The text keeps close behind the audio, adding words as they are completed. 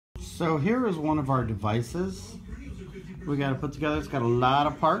So here is one of our devices we got to put together. It's got a lot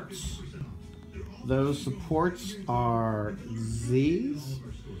of parts. Those supports are these.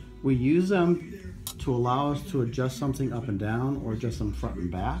 We use them to allow us to adjust something up and down or adjust them front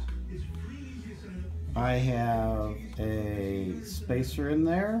and back. I have a spacer in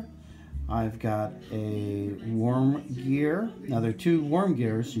there. I've got a worm gear. Now there are two worm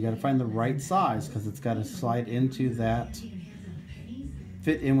gears. You got to find the right size because it's got to slide into that,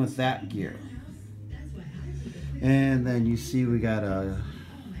 fit in with that gear. And then you see we got a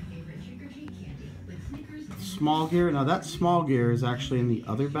small gear. Now that small gear is actually in the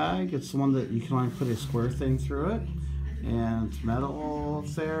other bag. It's the one that you can only put a square thing through it. And it's metal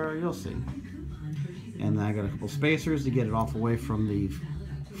there, you'll see. And then I got a couple spacers to get it off away from the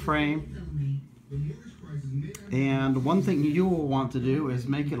frame. And one thing you will want to do is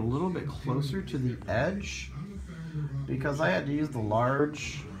make it a little bit closer to the edge, because I had to use the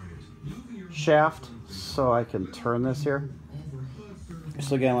large shaft so I can turn this here.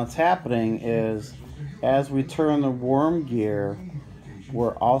 So again, what's happening is as we turn the worm gear,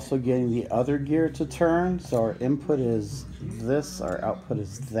 we're also getting the other gear to turn. So our input is this, our output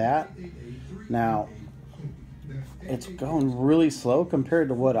is that. Now, it's going really slow compared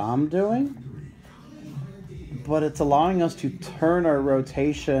to what I'm doing, but it's allowing us to turn our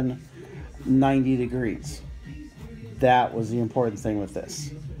rotation 90 degrees. That was the important thing with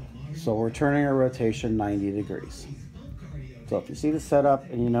this. So we're turning our rotation 90 degrees. So if you see the setup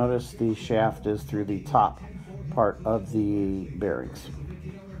and you notice the shaft is through the top part of the bearings.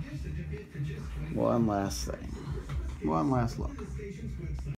 One last thing. One last look.